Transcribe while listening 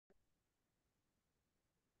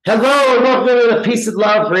Hello and welcome to the Peace and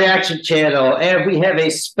Love Reaction Channel. And we have a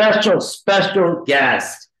special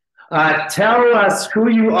guest. Tell us who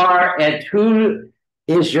you are and who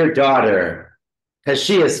is your daughter, because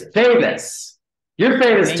she is famous. You're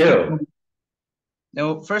famous Thank you. too.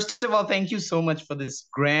 No, first of all, thank you so much for this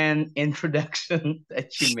grand introduction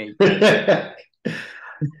that you made.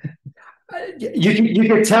 You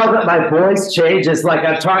can tell that my voice changes. Like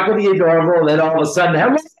I'm talking to you normal, and then all of a sudden,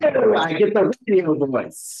 hello, I get the radio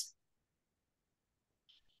voice.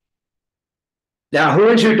 Now, who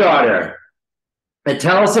is your daughter? And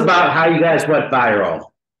tell us about how you guys went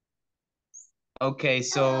viral. Okay,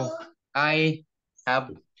 so I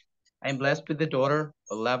have I'm blessed with a daughter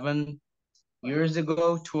 11 years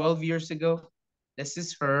ago, 12 years ago. This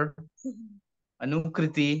is her,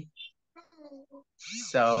 Anukriti.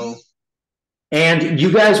 So And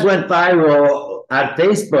you guys went viral on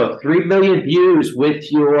Facebook, 3 million views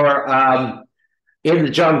with your In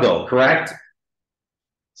the Jungle, correct?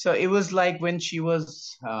 so it was like when she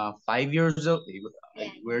was 5 years old.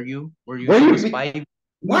 Were you? Were She was you? 5. We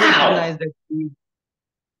Wow. recognized that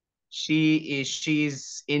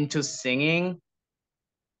she's into singing.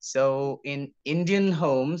 So in Indian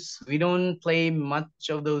homes, we don't play much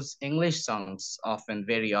of those English songs often,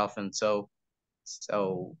 very often. So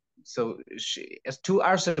as to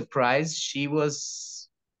our surprise,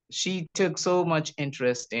 she took so much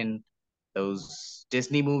interest in those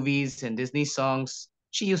Disney movies and Disney songs.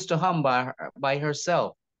 She used to hum by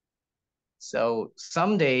herself. So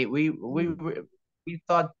someday we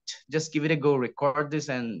thought, just give it a go, record this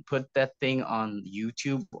and put that thing on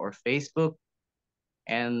YouTube or Facebook.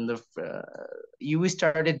 And you we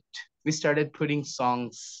started putting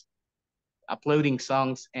songs, uploading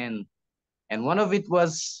songs, and one of it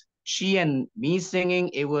was she and me singing.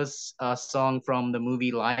 It was a song from the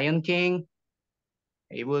movie Lion King.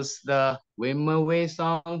 It was the Wimaway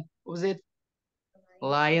song. What was it?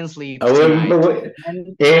 Lion Sleeps Tonight. And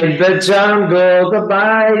In the jungle, the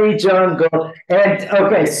mighty jungle. And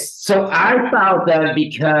okay, so I found them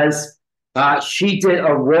because she did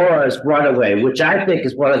Aurora's Runaway, which I think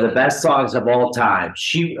is one of the best songs of all time.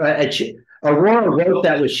 Aurora wrote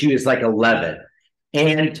that when she was like 11.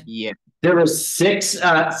 And yeah, there were six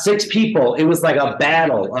people. It was like a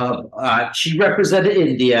battle of she represented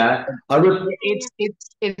India.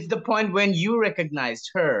 it's the point when you recognized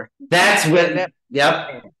her. That's that when, that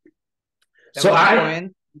yep. that So was the I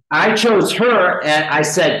point. I chose her, and I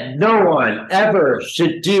said no one ever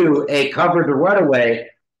should do a cover to Runaway,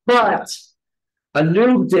 but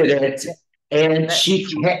Anoop did it, and That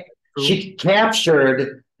true, true. she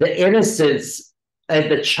captured the innocence and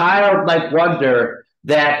the childlike wonder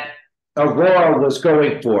that Aurora was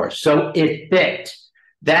going for. So it fit.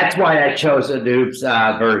 That's why I chose Anoop's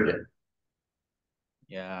version.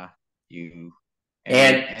 Yeah, you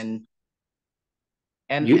and And and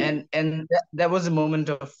and you, and and that was a moment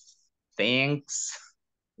of thanks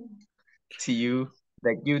to you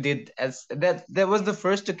that you did, as that was the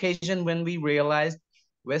first occasion when we realized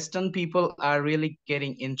Western people are really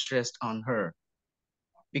getting interest on her,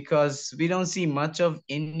 because we don't see much of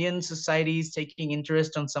Indian societies taking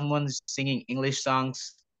interest on someone singing English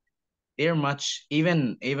songs. They're much,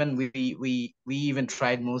 even we even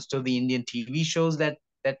tried most of the Indian TV shows that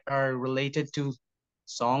are related to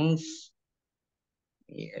songs,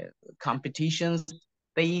 yeah, competitions.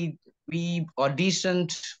 They We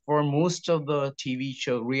auditioned for most of the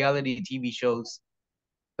reality TV shows,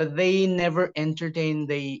 but they never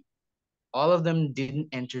entertained. All of them didn't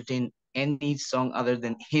entertain any song other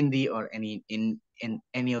than Hindi or in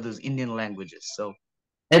any of those Indian languages.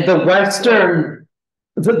 and the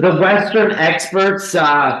Western experts,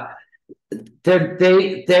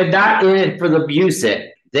 they're not in it for the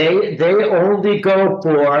music. They only go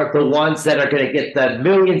for the ones that are going to get the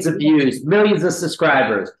millions of views, millions of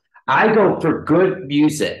subscribers. I go for good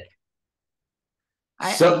music.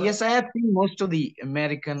 So Yes, I have seen most of the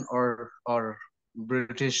American or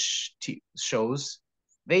British shows.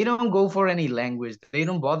 They don't go for any language. They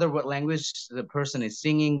don't bother what language the person is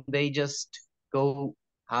singing. They just go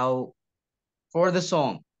how for the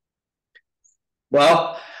song.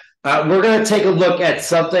 well, we're going to take a look at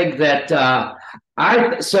something that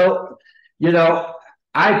I so you know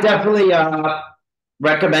I definitely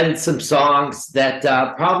recommended some songs that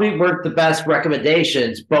probably weren't the best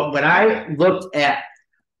recommendations, but when I looked at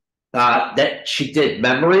that she did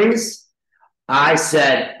Memories, I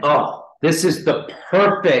said, oh, this is the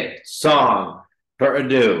perfect song for a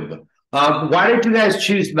noob. Why did you guys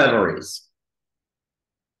choose Memories?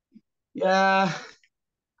 Yeah,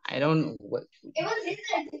 I don't know what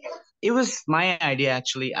It was my idea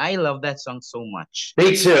actually. I love that song so much.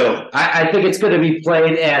 Me too. I think it's going to be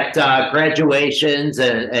played at graduations,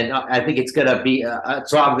 and I think it's going to be a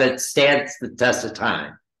song that stands the test of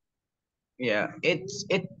time. Yeah,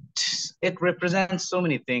 it represents so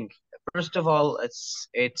many things. First of all,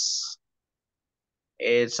 it's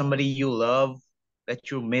somebody you love that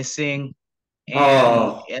you're missing, and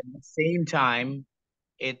Oh, at the same time,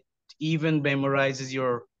 it even memorizes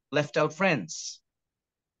your left out friends.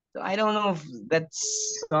 So I don't know if that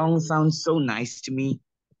song sounds so nice to me.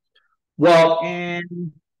 well,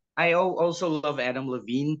 And also love Adam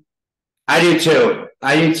Levine. I do too.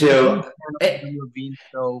 I do I'm a too. huge fan of Eh, Adam Levine,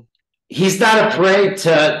 so He's not I afraid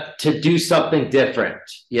to do something different,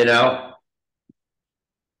 you know.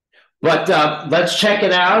 But let's check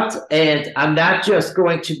it out. And I'm not just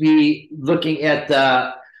going to be looking at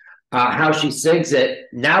the how she sings it.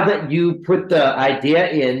 Now that you put the idea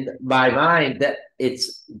in my mind that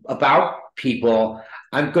it's about people,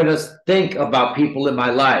 I'm going to think about people in my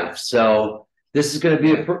life. So this is going to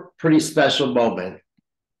be a yeah, pretty special moment.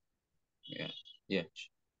 yeah, yeah.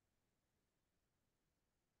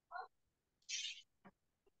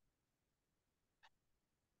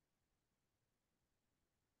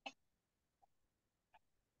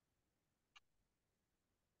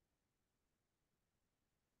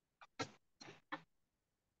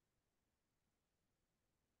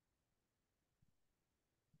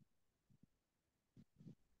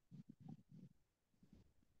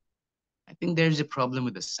 I think there's a problem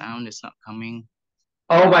with the sound. It's not coming.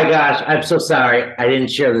 Oh my gosh, I'm so sorry. I didn't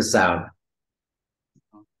share the sound.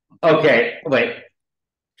 Oh, okay. Okay, wait,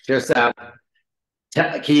 share sound.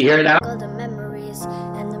 Can you hear it now? All the memories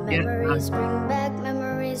and the Yeah. memories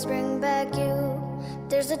bring back you.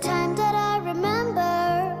 There's a time that I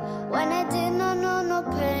remember when I did not know no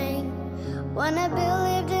pain, when I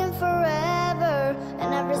believed in forever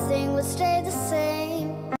and everything would stay the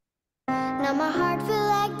same. Now my heart feel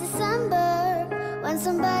like December when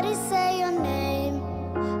somebody say your name,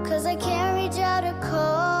 'cause I can't reach out to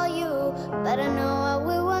call you, but I know I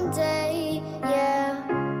will one day, yeah.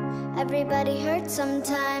 Everybody hurts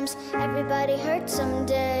sometimes, everybody hurts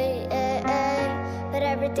someday, but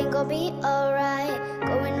everything gon' be alright.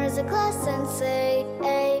 Go and raise a glass and say,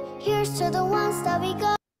 hey, here's to the ones that we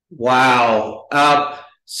got. Wow.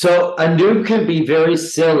 So a noob can be very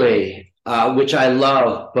silly, which I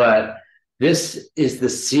love, but this is the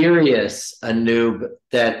serious Anub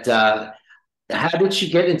that how did she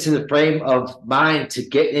get into the frame of mind to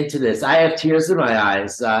get into this? I have tears in my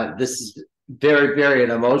eyes. This is very, very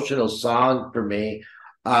an emotional song for me.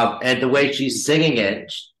 And the way she's singing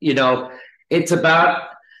it, you know, it's about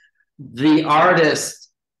the artist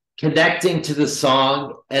connecting to the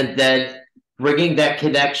song and then bringing that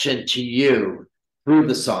connection to you through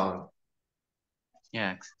the song.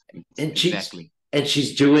 Yeah, And exactly.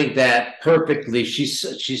 she's doing that perfectly.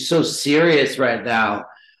 She's so serious right now.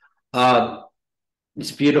 Um,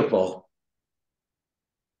 it's beautiful.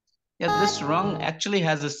 Yeah, this song actually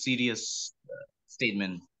has a serious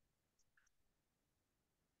statement.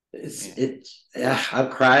 Yeah. Yeah, I'm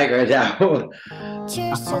crying right now.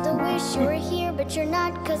 Cheers to the wish you were here, but you're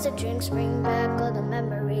not, 'cause the drinks bring back all the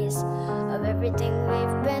memories of everything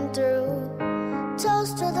we've been through.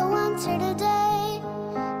 Toast to the ones here today.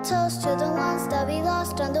 Toast to the ones that we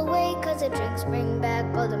lost on the way, 'cause the drinks bring back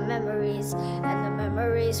all the memories, and the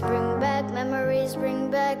memories bring back you. Memories bring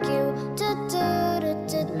back you.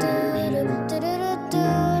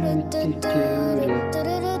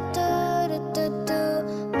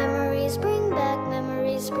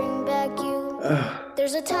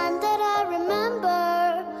 There's a time that I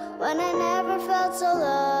remember when I never felt so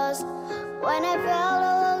lost, when I felt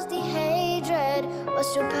all of the hatred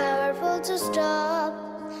was too powerful to stop.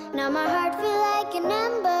 Now my heart feel like an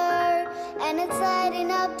ember, and it's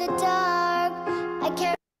lighting up the dark. I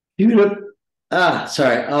can't. Beautiful.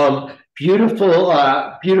 Sorry. Beautiful.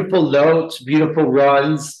 Beautiful notes. Beautiful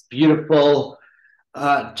runs. Beautiful.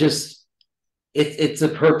 Just it's a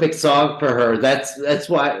perfect song for her. That's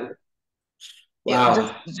why. Yeah,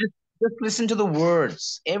 Wow. just listen to the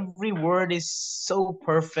words. Every word is so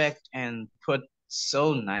perfect and put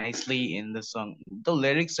so nicely in the song. The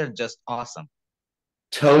lyrics are just awesome.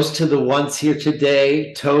 Toast to the ones here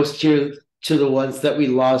today. Toast to the ones that we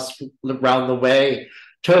lost around the way.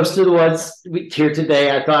 Toast to the ones here today.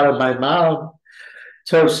 I thought of my mom.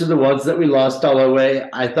 Toast to the ones that we lost all the way.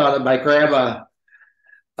 I thought of my grandma.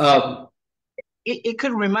 Um, It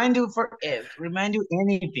could remind you remind you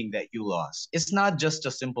anything that you lost. It's not just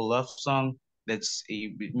a simple love song.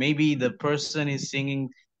 Maybe the person is singing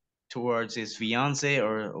towards his fiance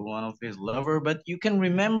or one of his lover, but you can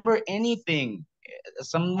remember anything.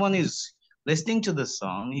 someone is listening to the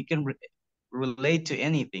song, he can relate to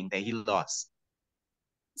anything that he lost.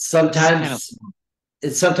 It's kind of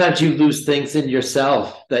Sometimes you lose things in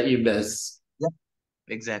yourself that you miss. Yep,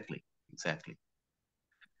 exactly.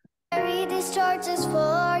 Carry these torches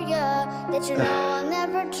for ya that you know I'll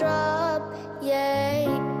never drop. Yay.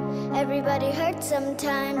 Everybody hurts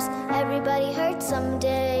sometimes, everybody hurts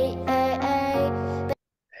someday.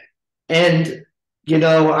 And you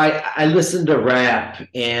know, I listen to rap,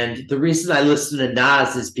 and the reason I listen to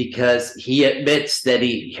Nas is because he admits that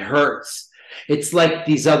he hurts. It's like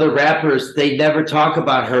these other rappers, they never talk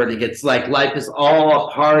about hurting. It's like life is all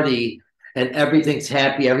a party and everything's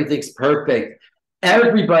happy, everything's perfect.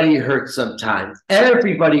 Everybody hurts sometimes.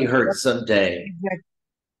 Everybody hurts someday.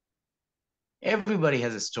 Everybody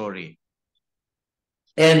has a story.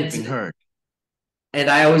 And Been hurt. And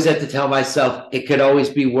I always have to tell myself it could always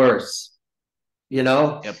be worse, you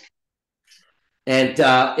know? Yep. And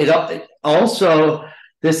it also,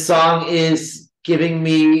 this song is giving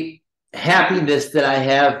me happiness that I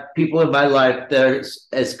have people in my life that are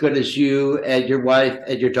as good as you and your wife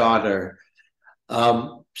and your daughter.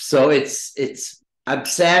 So I'm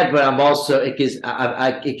sad, but I'm also, it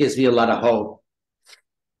gives me a lot of hope.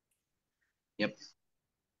 Yep.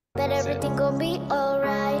 That everything gon' be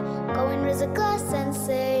alright. Go and raise a glass and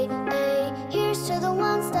say, hey, here's to the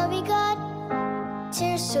ones that we got.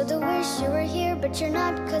 Cheers to the wish you were here, but you're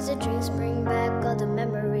not. Cause the drinks bring back all the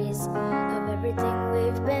memories of everything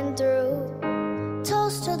we've been through.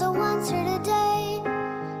 Toast to the ones here today.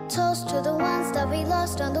 Toast to the ones that we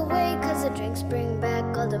lost on the way. Cause the drinks bring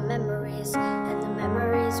back all the memories, and the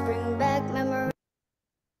memories bring back memories.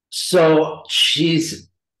 So she's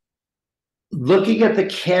looking at the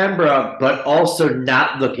camera, but also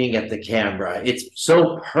not looking at the camera. It's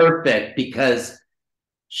so perfect because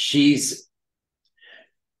she's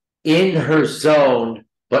in her zone,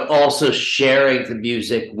 but also sharing the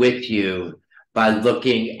music with you by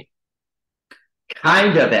looking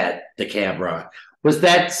kind of at the camera. Was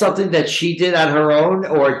that something that she did on her own,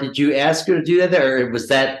 or did you ask her to do that, or was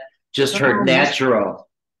that just her natural?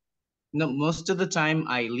 No, most of the time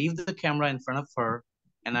I leave the camera in front of her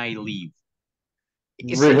and I leave.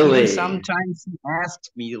 Really? Even sometimes he asks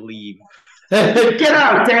me to leave. Get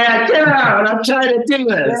out, Dad! Get out! I'm trying to do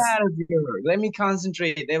this. Get out of here! Let me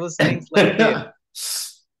concentrate. There was things like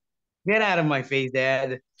this. Get out of my face,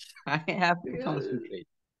 Dad. I have to concentrate.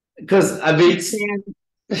 Because I mean,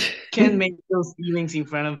 can't make those feelings in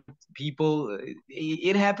front of people.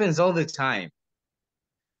 It happens all the time.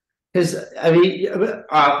 Because I mean,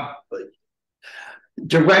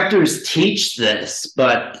 directors teach this,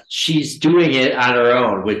 but she's doing it on her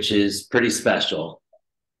own, which is pretty special.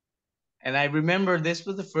 And I remember this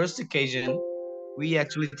was the first occasion we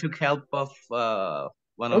actually took help of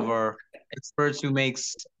one of our experts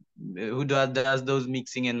who does those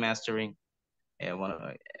mixing and mastering. A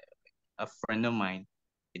friend of mine,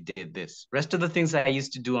 he did this. Rest of the things I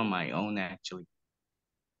used to do on my own, actually.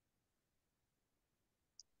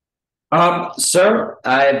 Sir,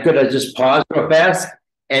 I'm gonna just pause real fast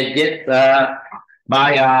and get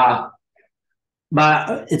my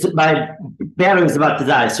battery is about to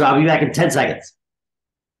die, so I'll be back in 10 seconds.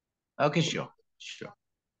 Okay, sure.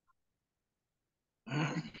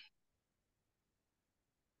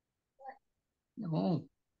 No.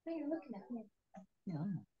 Why are you looking at me? No. Yeah.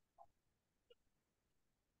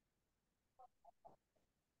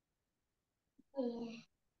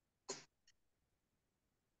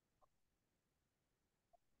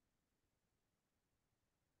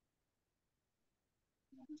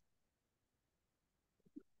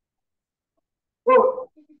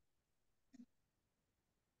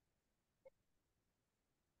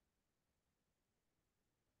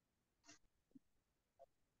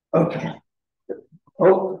 Okay.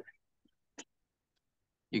 Oh.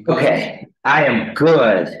 You good? Okay, I am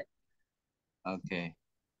good. Okay.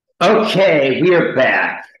 Okay, we are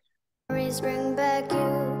back. Memories bring back you.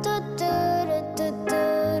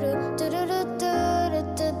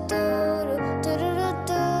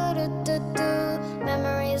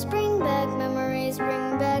 Memories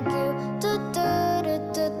bring back you.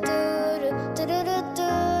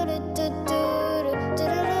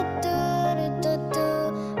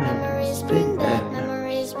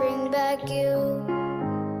 Memories bring back you.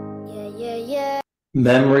 Yeah.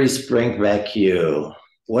 Memories bring back you.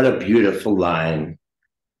 What a beautiful line.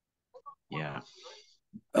 Yeah.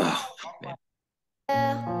 Oh.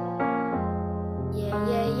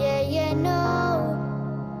 Yeah, no.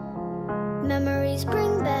 Memories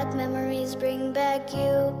bring back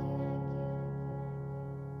you.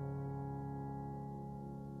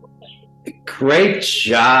 Great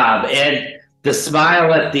job. And the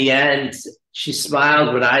smile at the end, she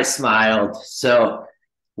smiled when I smiled. So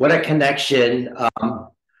what a connection.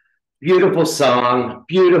 Beautiful song,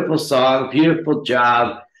 beautiful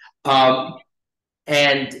job.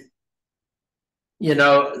 And, you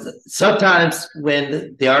know, sometimes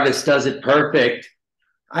when the artist does it perfect,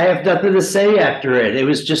 I have nothing to say after it. It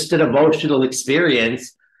was just an emotional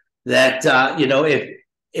experience that, you know,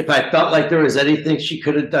 if I felt like there was anything she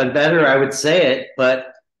could have done better, I would say it, but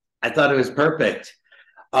I thought it was perfect.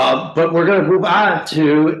 But we're going to move on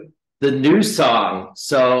to the new song.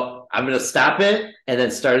 So I'm going to stop it and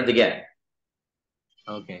then start it again.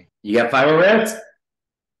 Okay. You got 5 more minutes?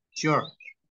 Sure.